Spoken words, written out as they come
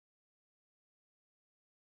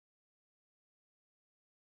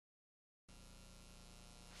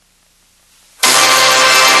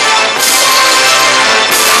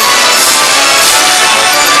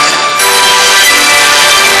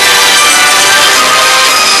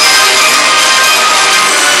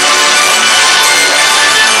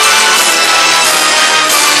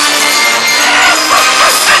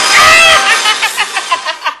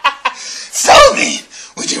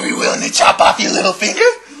your little finger.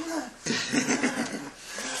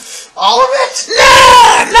 All of it?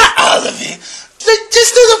 No, not all of it.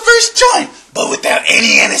 Just do the first joint, but without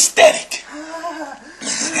any anesthetic.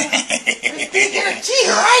 Guarantee,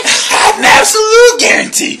 right? An absolute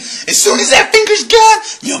guarantee. As soon as that finger's gone,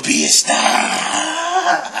 you'll be a star.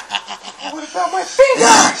 What about my finger?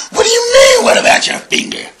 What do you mean, what about your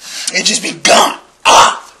finger? It'll just be gone.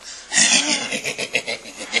 Off.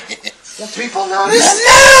 Will people notice?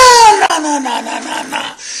 No.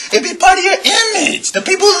 It'll be part of your image. The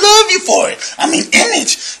people love you for it. I mean,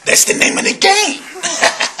 image. That's the name of the game.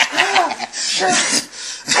 Sure.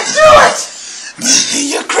 I do it!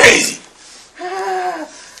 You're crazy.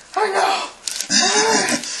 I know.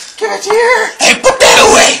 Give it here. Hey,